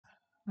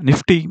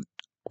Nifty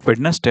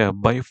Wednesday up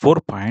by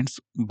 4 points,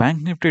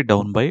 Bank Nifty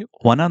down by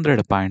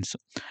 100 points.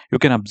 You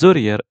can observe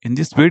here in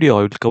this video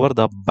I will cover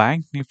the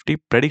Bank Nifty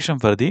prediction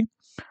for the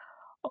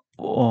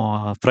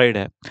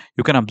Friday.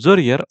 You can observe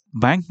here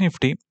Bank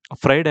Nifty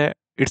Friday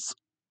it's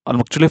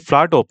actually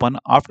flat open.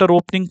 After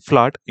opening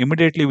flat,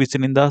 immediately we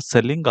seen in the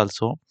selling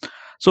also.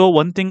 So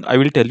one thing I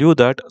will tell you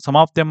that some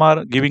of them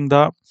are giving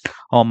the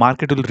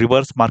market will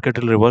reverse, market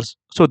will reverse.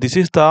 So this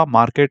is the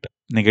market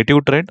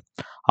negative trend.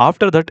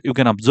 After that, you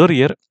can observe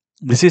here.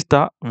 This is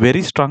the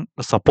very strong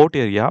support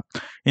area.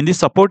 In this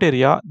support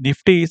area,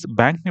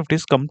 Bank Nifty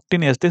is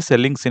continuously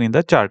selling seen in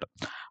the chart.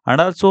 And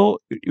also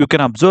you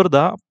can observe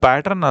the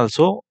pattern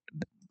also.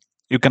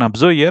 You can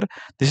observe here.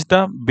 This is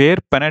the bear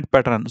pennant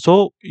pattern.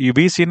 So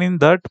we seen in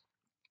that.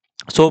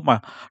 So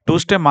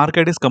Tuesday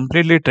market is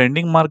completely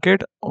trending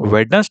market.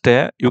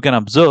 Wednesday you can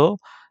observe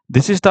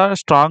this is the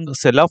strong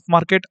sell-off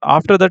market.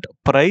 After that,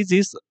 price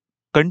is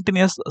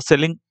continuous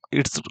selling.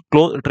 It's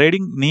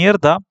trading near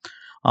the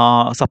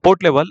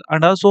support level,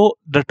 and also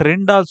the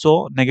trend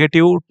also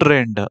negative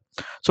trend.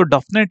 So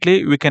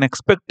definitely we can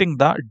expecting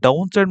the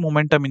downside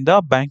momentum in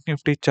the Bank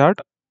Nifty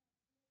chart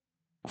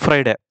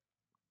Friday.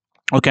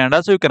 Okay, and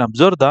also you can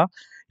observe the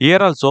here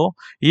also.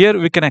 Here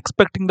we can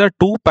expecting the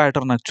two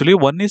pattern actually.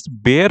 One is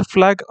bear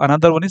flag,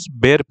 another one is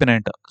bear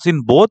pennant. So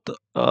in both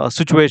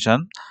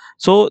situation,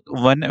 so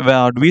when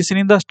we seen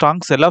in the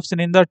strong sell-offs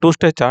in the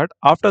two-stage chart,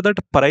 after that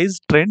price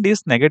trend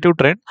is negative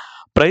trend.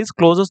 Price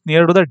closes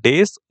near to the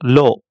day's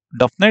low.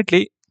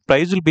 Definitely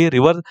price will be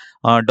reverse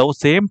down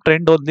same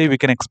trend only we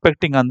can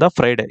expecting on the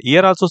Friday.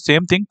 Here also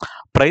same thing.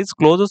 Price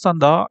closes on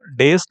the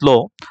day's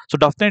low. So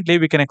definitely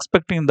we can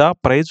expecting the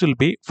price will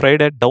be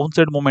Friday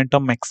downside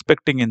momentum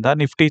expecting in the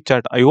Nifty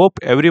chart. I hope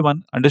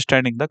everyone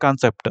understanding the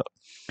concept.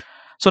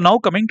 So now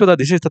coming to the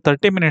this is the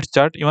 30 minutes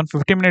chart, even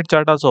 50-minute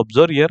chart also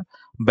observe here.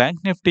 Bank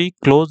Nifty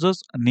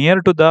closes near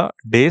to the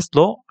day's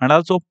low and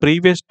also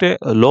previous day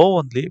low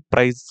only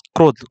price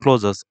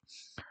closes.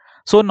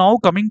 So now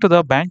coming to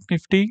the Bank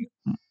Nifty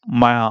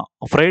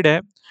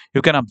Friday,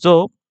 you can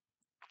observe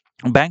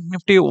Bank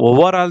Nifty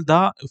overall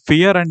the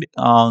fear and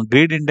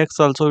greed index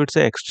also it's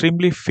a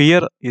extremely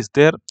fear is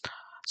there.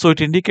 So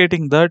it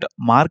indicating that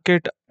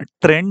market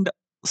trend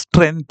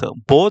strength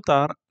both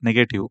are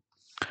negative.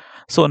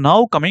 So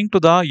now coming to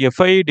the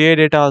FI day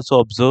data also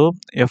observe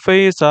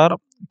FIs are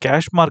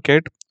cash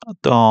market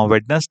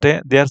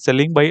Wednesday they are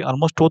selling by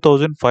almost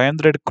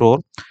 2500 crore.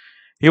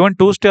 Even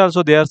Tuesday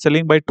also they are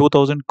selling by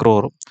 2000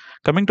 crore.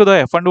 Coming to the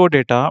F&O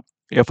data,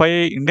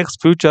 FI index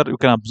future you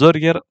can observe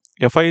here.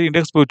 FI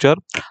index future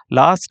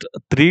last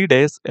 3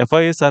 days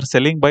FIs are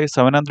selling by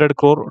 700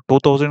 crore,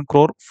 2000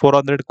 crore,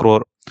 400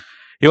 crore.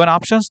 Even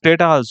options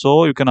data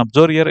also you can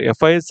observe here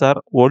FIs are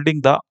holding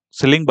the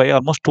selling by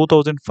almost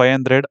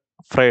 2500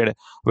 Friday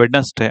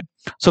Wednesday.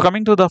 So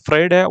coming to the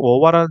Friday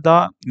overall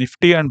the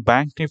Nifty and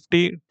Bank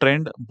Nifty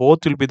trend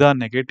both will be the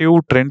negative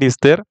trend is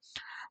there.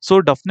 So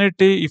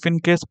definitely if in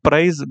case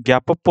price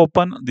gap up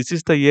open, this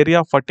is the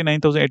area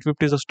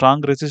 49,850 is a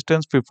strong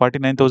resistance,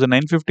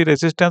 49,950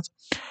 resistance,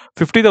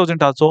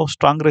 50,000 also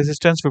strong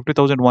resistance,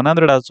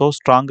 50,100 also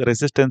strong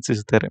resistance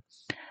is there.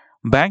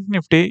 Bank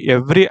Nifty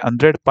every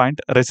 100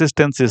 point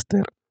resistance is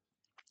there.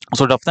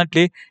 So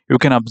definitely you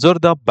can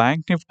observe the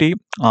Bank Nifty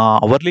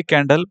hourly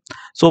candle.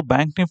 So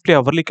Bank Nifty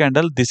hourly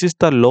candle, this is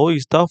the low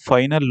is the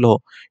final low.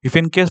 If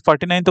in case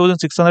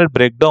 49,600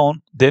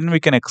 breakdown, then we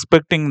can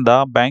expecting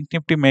the Bank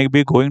Nifty may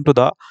be going to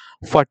the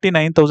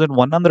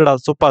 49,100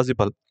 also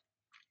possible.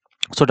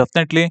 So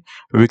definitely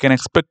we can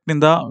expect in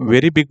the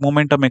very big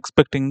momentum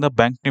expecting the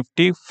Bank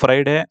Nifty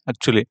Friday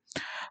actually.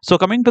 So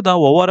coming to the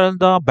overall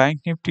the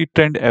Bank Nifty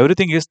trend,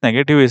 everything is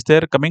negative is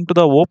there. Coming to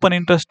the open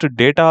interest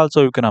data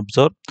also you can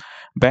observe.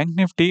 Bank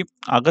Nifty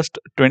August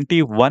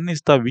 21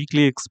 is the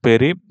weekly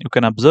expiry. You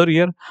can observe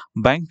here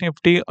Bank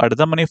Nifty at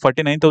the money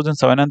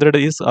 49,700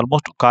 is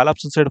almost call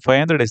option side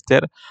 500 is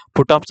there.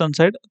 Put option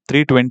side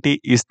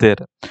 320 is there.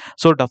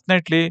 So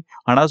definitely,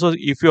 and also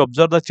if you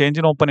observe the change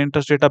in open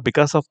interest data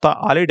because of the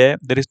holiday,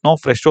 there is no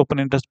fresh open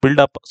interest build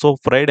up. So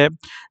Friday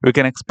we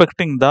can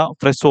expecting the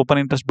fresh open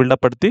interest build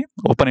up at the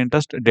open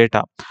interest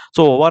data.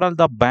 So overall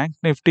the Bank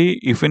Nifty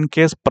if in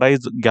case price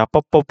gap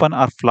up open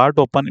or flat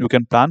open, you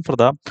can plan for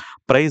the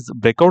price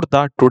breakout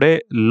the today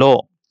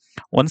low.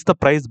 Once the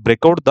price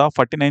breakout the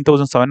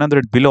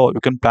 49,700 below, you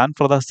can plan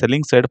for the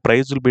selling side.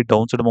 Price will be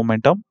downside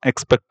momentum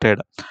expected.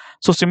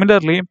 So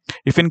similarly,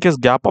 if in case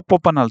gap up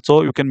open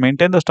also, you can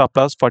maintain the stop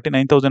loss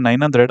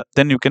 49,900.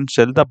 Then you can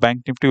sell the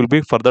Bank Nifty will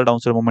be further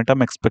downside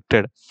momentum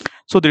expected.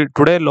 So the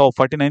today low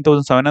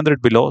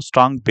 49,700 below,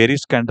 strong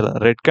bearish candle,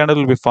 red candle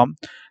will be formed.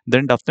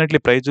 Then definitely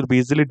price will be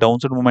easily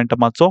downside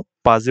momentum also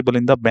possible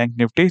in the Bank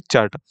Nifty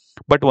chart.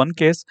 But one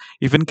case,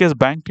 if in case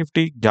Bank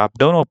Nifty gap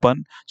down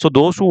open, so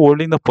those who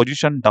holding the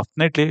position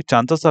definitely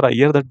chances are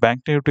higher that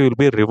Bank Nifty will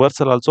be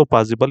reversal also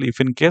possible if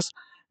in case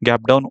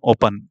gap down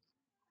open.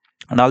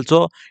 And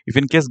also, if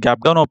in case gap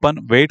down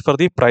open, wait for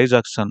the price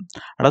action.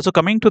 And also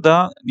coming to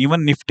the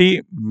even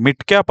nifty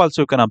mid cap,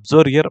 also you can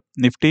observe here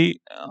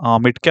nifty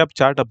mid cap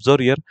chart,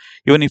 observe here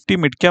even nifty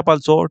mid cap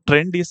also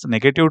trend is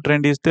negative,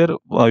 trend is there.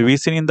 We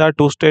seen in the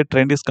two state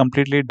trend is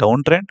completely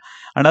downtrend.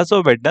 And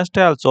also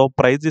Wednesday also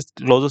price is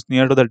closes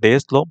near to the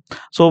day's low.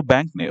 So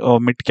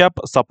mid cap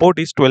support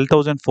is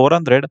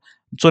 12,400.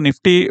 So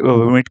nifty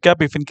mid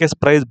cap, if in case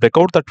price break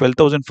out the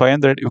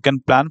 12,500, you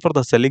can plan for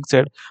the selling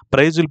side.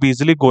 Price will be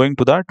easily going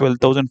to the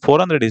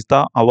 12,400 is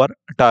the our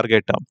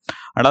target.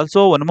 And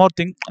also one more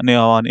thing,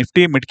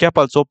 nifty mid cap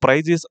also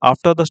price is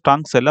after the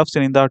strong sell off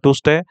seen in the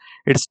Tuesday,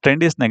 its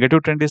trend is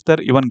negative, trend is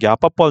there. Even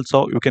gap up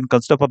also you can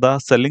consider for the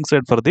selling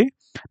side for the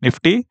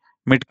nifty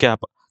mid cap.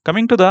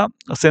 Coming to the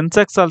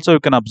Sensex, also you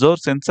can observe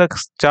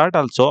Sensex chart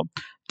also.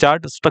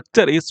 Chart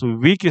structure is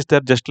weak is there,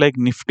 just like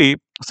nifty.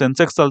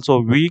 Sensex also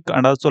weak,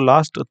 and also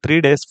last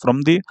 3 days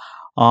from the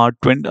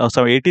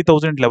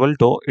 80,000 level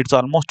to it's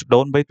almost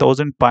down by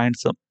 1,000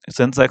 points,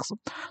 Sensex.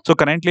 So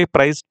currently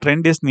price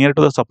trend is near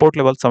to the support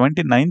level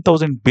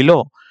 79,000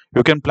 below.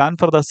 You can plan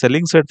for the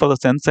selling side for the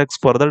Sensex,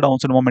 further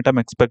downside momentum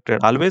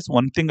expected. Always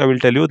one thing I will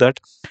tell you that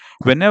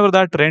whenever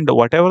that trend,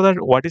 what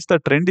is the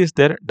trend is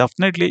there,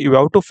 definitely you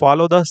have to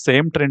follow the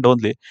same trend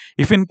only.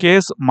 If in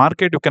case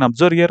market, you can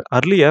observe here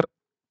earlier,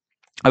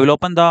 I will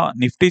open the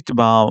Nifty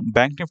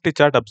Bank Nifty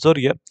chart. Observe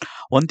here.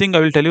 One thing I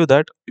will tell you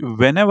that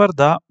whenever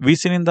the we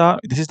seen in the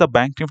this is the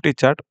Bank Nifty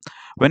chart.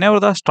 Whenever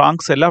the strong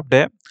sell up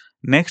day,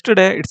 next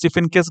day it's if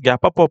in case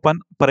gap up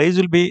open, price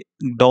will be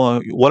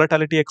down,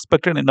 volatility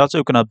expected, and also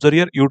you can observe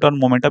here U-turn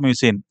momentum you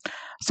seen.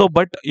 So,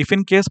 but if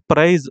in case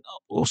price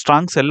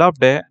strong sell off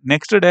day,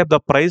 next day the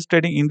price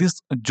trading in this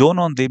zone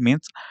only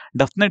means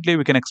definitely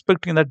we can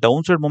expect in the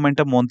downside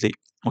momentum only.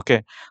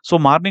 Okay, so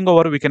morning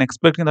over we can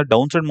expect in the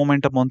downside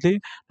momentum only.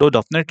 So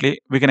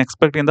definitely we can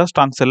expect in the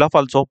strong sell-off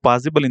also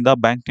possible in the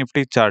Bank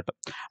Nifty chart.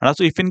 And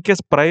also if in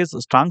case price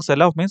strong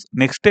sell-off means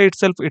next day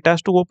itself it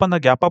has to open the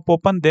gap up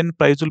open, then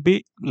price will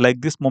be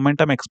like this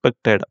momentum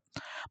expected.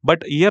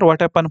 But here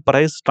what happened,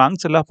 price strong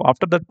sell-off,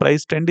 after that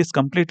price trend is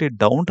completely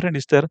downtrend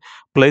is there,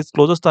 price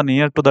closes the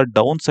near to the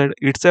downside.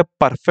 It's a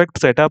perfect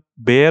setup,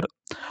 bear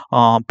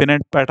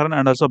pennant pattern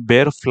and also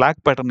bear flag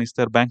pattern is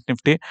there. Bank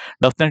Nifty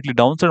definitely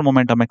downside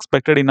momentum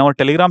expected. In our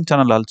Telegram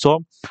channel also,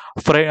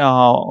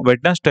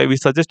 Wednesday we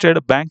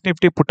suggested Bank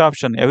Nifty put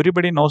option.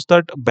 Everybody knows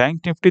that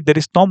Bank Nifty there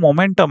is no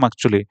momentum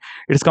actually,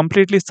 it is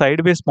completely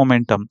sideways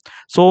momentum.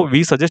 So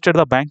we suggested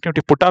the Bank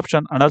Nifty put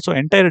option, and also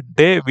entire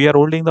day we are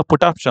holding the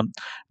put option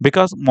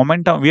because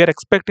momentum we are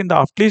expecting the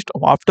at least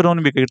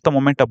afternoon we get the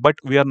momentum, but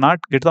we are not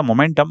get the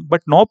momentum.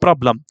 But no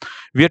problem,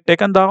 we have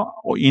taken the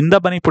in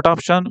the money put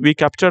option, we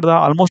captured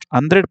the almost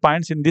 100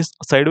 points in this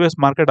sideways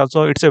market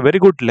also. It's a very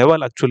good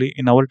level actually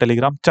in our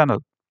Telegram channel.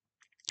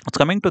 It's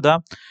coming to the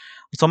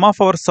some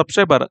of our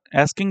subscriber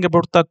asking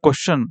about the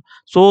question.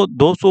 So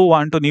those who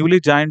want to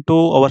newly join to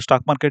our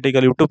Stock Market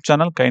Eagle YouTube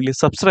channel, kindly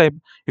subscribe.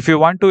 If you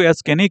want to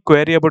ask any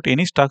query about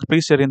any stock,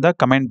 please share in the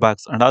comment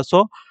box. And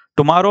also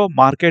tomorrow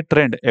market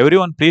trend,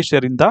 everyone please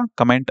share in the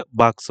comment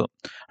box.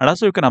 And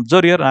also you can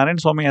observe here Narayan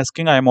Swami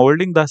asking, I am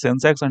holding the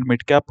Sensex and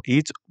mid cap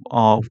each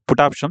put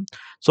option.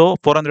 So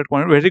 400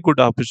 point, very good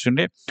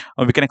opportunity.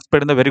 We can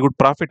expect a very good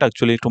profit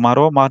actually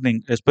tomorrow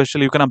morning.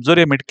 Especially you can observe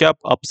a mid cap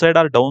upside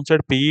or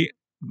downside PE,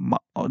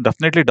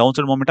 definitely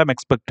downside momentum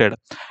expected.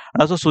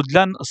 And also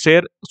Sudlan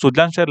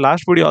share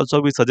last video also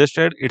we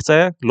suggested it's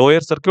a lower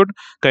circuit,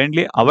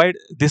 kindly avoid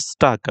this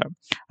stock.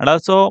 And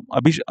also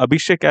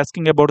Abhishek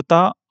asking about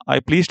the, I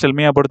please tell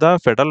me about the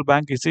Federal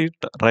Bank, is it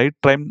right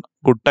time,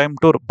 good time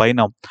to buy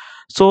now?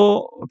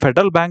 So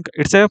Federal Bank,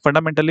 it's a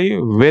fundamentally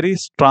very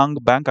strong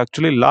bank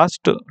actually. Last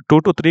 2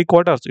 to 3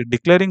 quarters it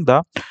declaring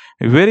the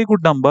very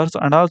good numbers,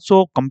 and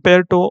also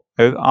compared to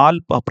all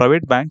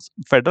private banks,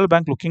 Federal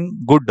Bank looking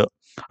good.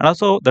 And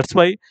also that's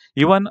why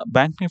even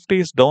Bank Nifty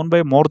is down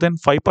by more than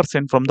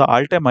 5% from the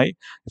all-time high.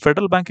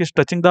 Federal Bank is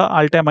touching the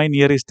all-time high,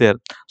 near is there.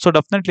 So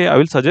definitely I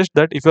will suggest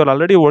that if you are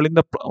already holding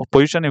the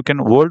position, you can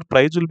hold.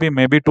 Price will be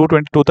maybe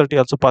 220, 230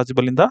 also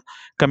possible in the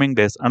coming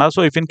days. And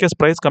also if in case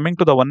price coming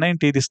to the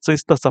 190, this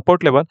is the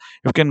support level,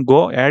 you can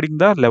go adding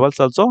the levels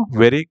also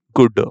very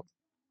good.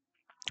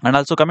 And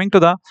also coming to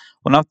the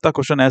one of the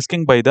question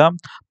asking by the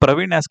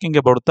Praveen asking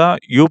about the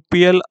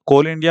UPL,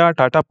 Coal India,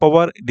 Tata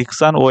Power,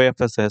 Dixon,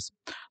 OFSS.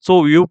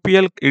 So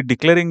UPL is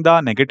declaring the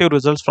negative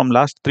results from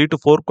last 3 to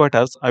 4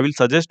 quarters. I will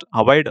suggest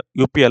avoid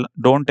UPL.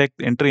 Don't take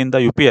entry in the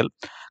UPL.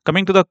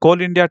 Coming to the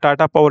Coal India,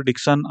 Tata Power,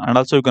 Dixon, and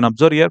also you can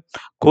observe here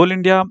Coal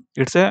India.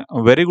 It's a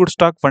very good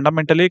stock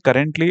fundamentally.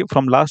 Currently,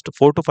 from last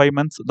 4 to 5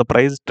 months, the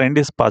price trend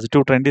is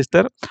positive. Trend is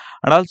there.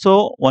 And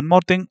also one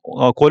more thing,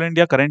 Coal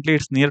India currently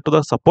it's near to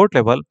the support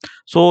level.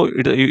 So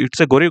it's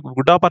a very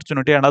good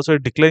opportunity, and also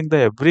declaring the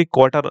every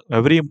quarter,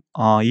 every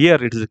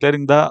year it is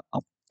declaring the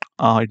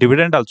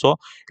dividend also.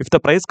 If the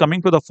price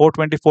coming to the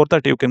 420,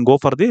 430, you can go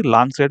for the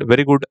long side,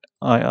 very good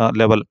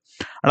level.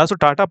 And also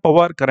Tata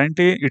Power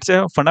currently it's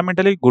a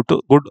fundamentally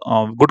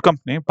good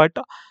company, but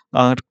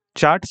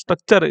chart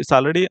structure is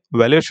already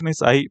valuation is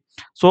high.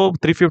 So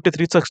 350,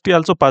 360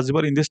 also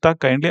possible in this stock.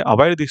 Kindly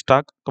avoid this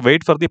stock.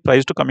 Wait for the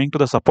price to coming to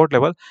the support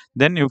level.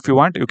 Then if you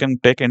want, you can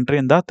take entry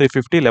in the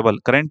 350 level.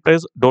 Current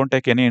price, don't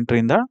take any entry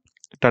in the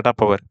Tata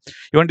Power.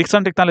 Even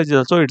Dixon Technologies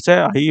also, it's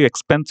a high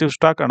expensive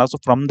stock, and also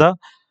from the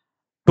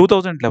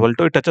 2000 level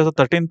to it touches the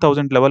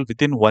 13,000 level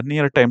within 1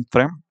 year time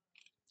frame.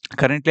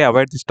 Currently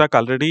avoid this stock.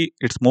 Already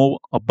it's moved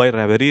up by a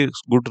very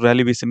good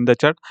rally we seen in the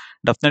chart.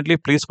 Definitely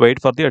please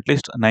wait for the at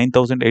least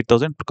 9,000,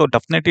 8,000, because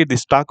definitely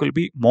this stock will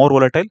be more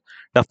volatile.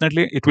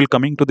 Definitely it will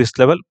coming to this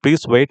level.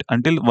 Please wait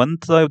until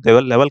once the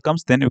level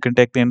comes, then you can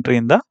take the entry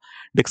in the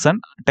Dixon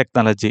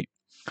Technology.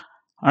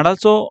 And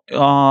also,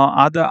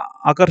 other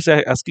others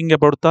are asking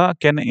about the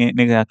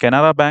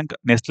Canara Bank,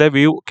 Nestle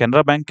view.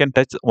 Canara Bank can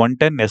touch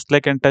 110, Nestle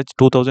can touch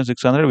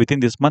 2,600 within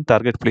this month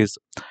target, please.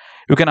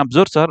 You can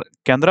observe, sir,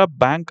 Canara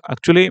Bank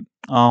actually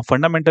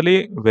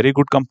fundamentally very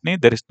good company.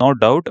 There is no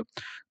doubt.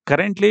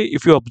 Currently,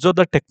 if you observe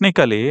the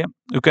technically,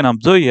 you can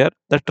observe here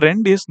the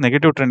trend is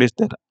negative trend is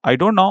there. I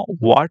don't know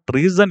what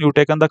reason you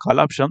taken the call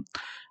option,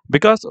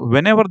 because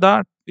whenever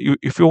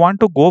if you want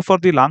to go for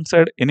the long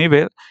side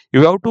anywhere,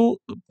 you have to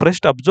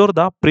first observe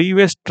the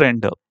previous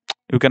trend.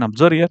 You can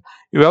observe here,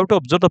 you have to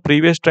observe the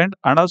previous trend,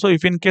 and also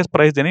if in case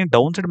price any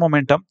downside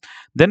momentum,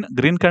 then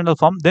green candle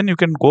form, then you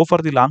can go for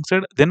the long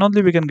side, then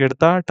only we can get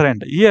the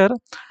trend. Here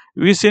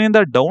we see in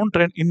the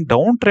downtrend, in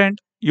downtrend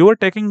you are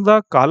taking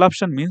the call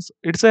option means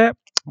it's a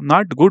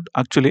not good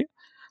actually.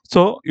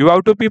 So you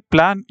have to be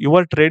plan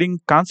your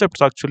trading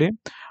concepts actually.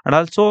 And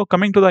also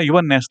coming to the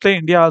even Nestle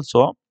India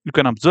also, you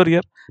can observe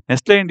here,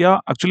 Nestle India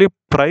actually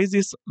price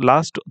is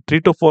last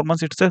 3 to 4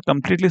 months, it's a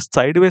completely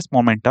sideways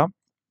momentum.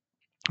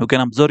 You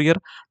can observe here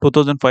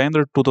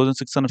 2500,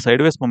 2600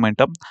 sideways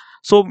momentum.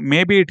 So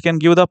maybe it can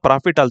give the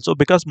profit also,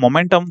 because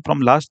momentum from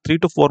last 3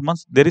 to 4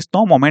 months there is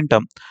no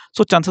momentum.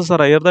 So chances are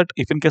higher that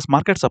if in case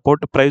market support,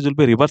 price will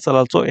be reversal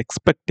also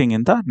expecting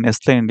in the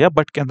Nestle India,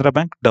 but Canara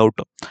Bank doubt.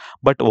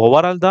 But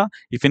overall the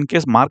if in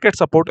case market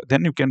support,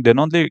 then you can, then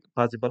only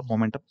possible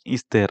momentum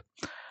is there.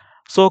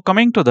 So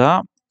coming to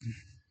the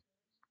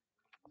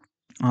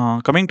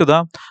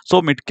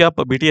so mid cap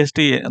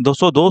BTST.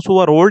 So those who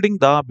are holding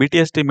the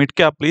BTST mid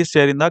cap, please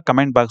share in the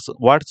comment box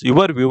what's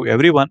your view,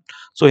 everyone.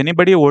 So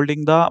anybody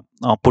holding the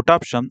put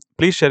option,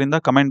 please share in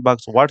the comment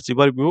box what's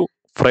your view.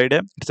 Friday,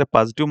 it's a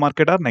positive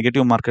market or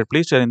negative market,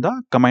 please share in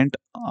the comment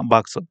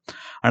box.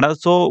 And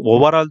also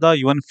overall the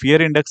even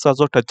fear index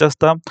also touches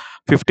the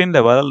 15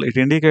 level, it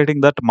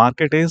indicating that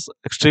market is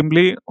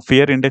extremely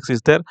fear index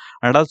is there.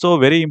 And also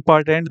very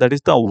important, that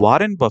is the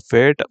Warren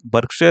Buffett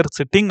Berkshire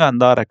sitting on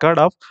the record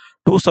of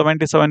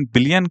 277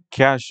 billion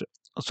cash.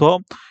 So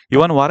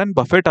even Warren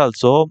Buffett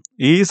also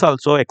is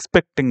also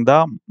expecting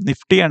the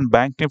Nifty and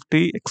Bank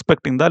Nifty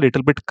expecting the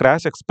little bit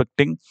crash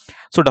expecting.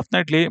 So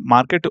definitely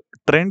market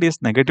trend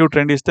is negative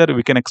trend is there.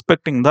 We can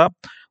expecting the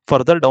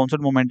further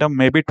downside momentum,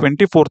 maybe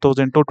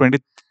 24,000 to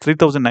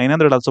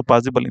 23,900 also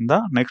possible in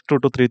the next 2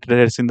 to 3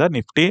 days in the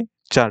Nifty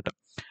chart.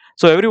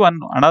 So everyone,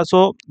 and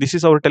also this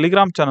is our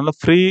Telegram channel,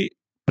 free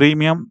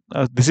premium.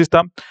 This is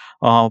the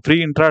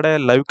free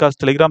intraday live cast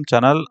Telegram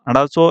channel, and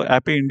also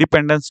happy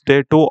Independence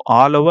Day to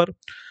all our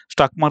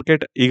stock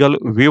market eagle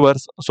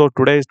viewers. So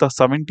today is the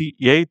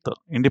 78th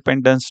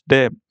Independence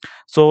Day.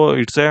 So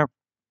it's a,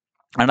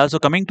 and also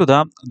coming to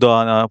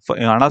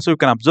and also you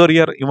can observe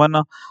here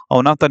even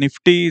one of the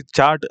Nifty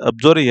chart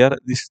observe here.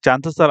 These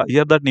chances are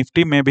here that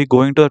Nifty may be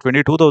going to the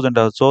 22,000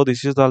 also.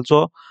 This is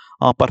also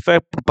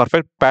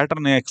perfect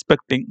pattern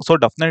expecting. So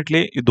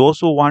definitely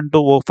those who want to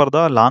go for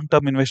the long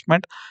term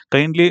investment,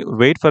 kindly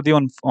wait for the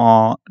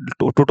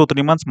 2 to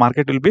 3 months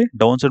market will be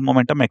downside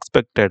momentum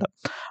expected.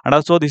 And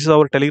also this is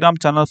our Telegram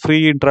channel,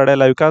 free intraday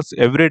live cast.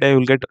 Every day you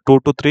will get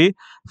 2 to 3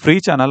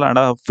 free channel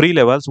and free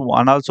levels,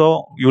 and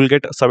also you will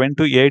get 7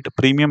 to 8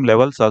 premium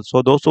levels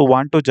also. Those who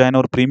want to join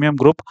our premium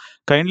group,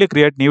 kindly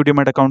create new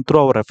demat account through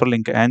our referral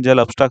link Angel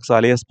Abstracts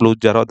alias Blue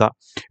Jaroda.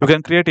 You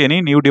can create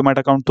any new demat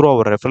account through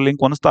our referral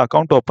link. Once the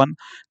account open,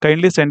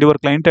 kindly send your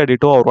client ID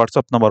to our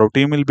WhatsApp number. Our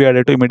team will be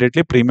added to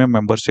immediately premium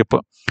membership.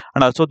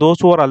 And also those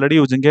who are already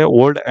using a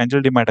old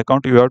Angel demat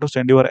account, you have to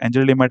send your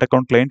Angel demat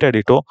account client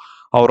ID to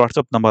our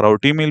WhatsApp number. Our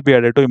team will be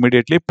added to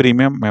immediately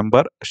premium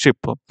membership.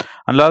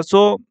 And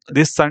also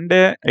this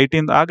Sunday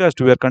 18th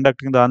August, we are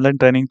conducting the online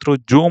training through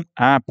Zoom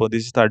app.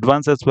 This is the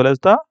advanced as well as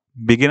the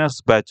beginners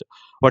batch.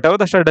 Whatever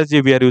the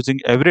strategy we are using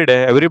every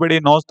day,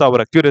 everybody knows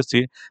our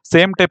accuracy.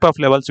 Same type of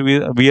levels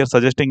we are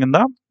suggesting in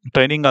the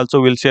training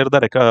also. We'll share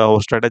the our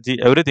strategy,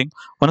 everything.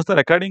 Once the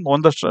recording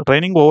on the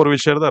training over, we'll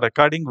share the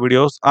recording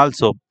videos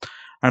also.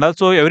 And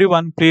also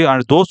everyone, please,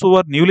 and those who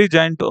are newly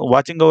joined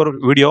watching our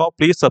video,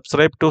 please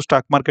subscribe to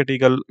Stock Market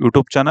Eagle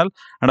YouTube channel,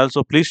 and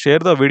also please share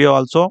the video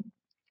also.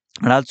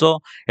 And also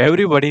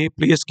everybody,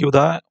 please give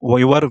the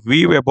your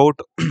view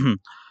about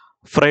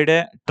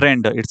Friday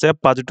trend. It's a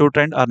positive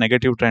trend or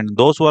negative trend.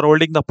 Those who are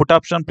holding the put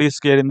option, please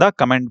share in the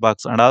comment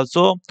box. And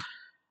also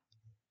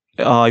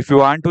if you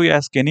want to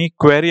ask any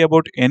query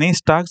about any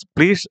stocks,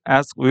 please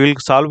ask. We will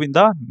solve in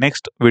the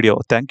next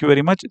video. Thank you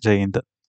very much. Jai Hind.